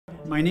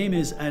My name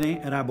is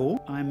Alain Rabeau.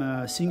 I'm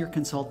a senior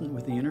consultant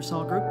with the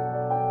Ingersoll Group.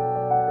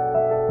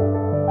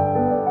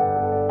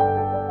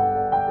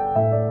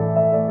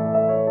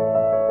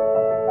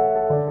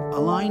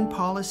 Align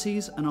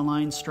policies and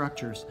align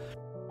structures.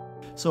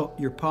 So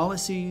your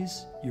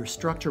policies, your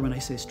structure, when I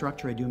say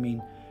structure, I do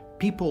mean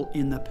people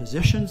in the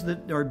positions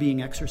that are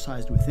being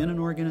exercised within an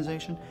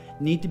organization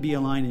need to be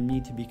aligned and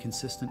need to be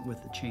consistent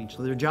with the change.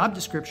 So their job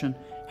description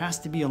has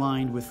to be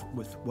aligned with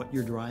what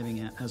you're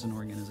driving at as an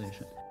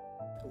organization.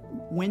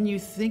 When you're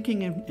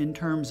thinking in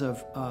terms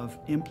of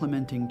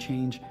implementing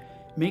change,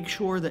 make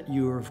sure that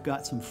you've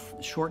got some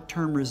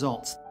short-term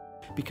results,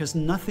 because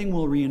nothing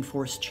will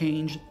reinforce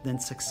change than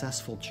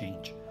successful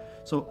change.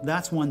 So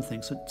that's one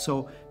thing.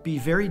 So be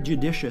very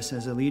judicious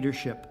as a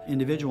leadership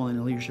individual in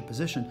a leadership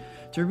position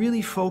to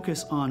really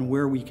focus on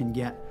where we can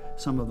get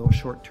some of those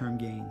short-term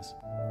gains.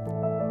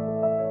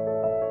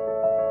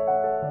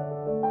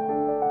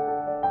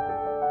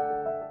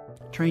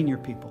 Train your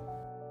people,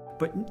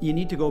 but you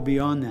need to go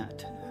beyond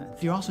that.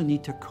 You also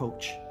need to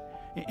coach.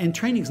 And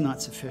training is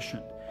not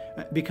sufficient,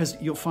 because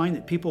you'll find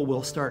that people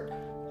will start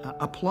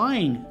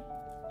applying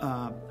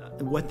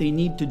what they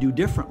need to do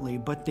differently,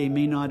 but they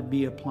may not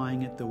be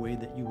applying it the way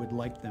that you would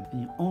like them.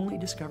 And you only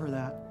discover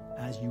that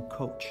as you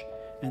coach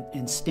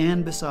and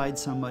stand beside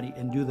somebody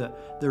and do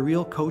the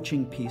real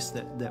coaching piece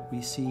that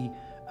we see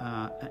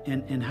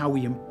and how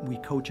we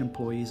coach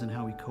employees and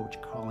how we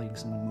coach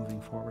colleagues in moving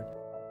forward.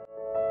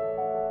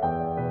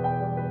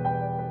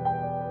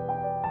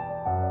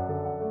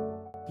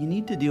 You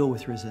need to deal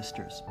with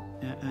resistors,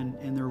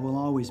 and there will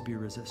always be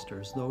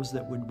resistors, those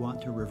that would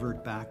want to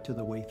revert back to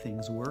the way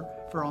things were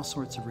for all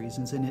sorts of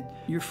reasons. And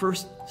your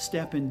first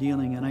step in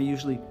dealing, and I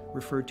usually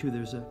refer to,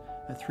 there's a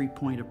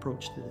three-point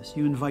approach to this.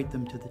 You invite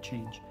them to the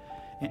change,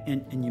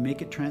 and you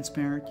make it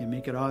transparent, you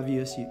make it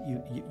obvious,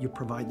 you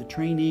provide the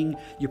training,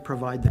 you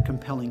provide the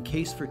compelling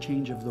case for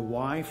change of the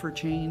why for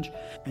change,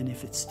 and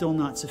if it's still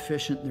not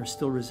sufficient, they're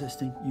still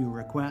resisting, you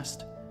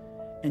request.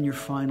 And your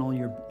final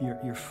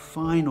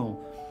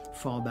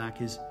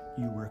fallback is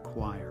you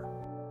require.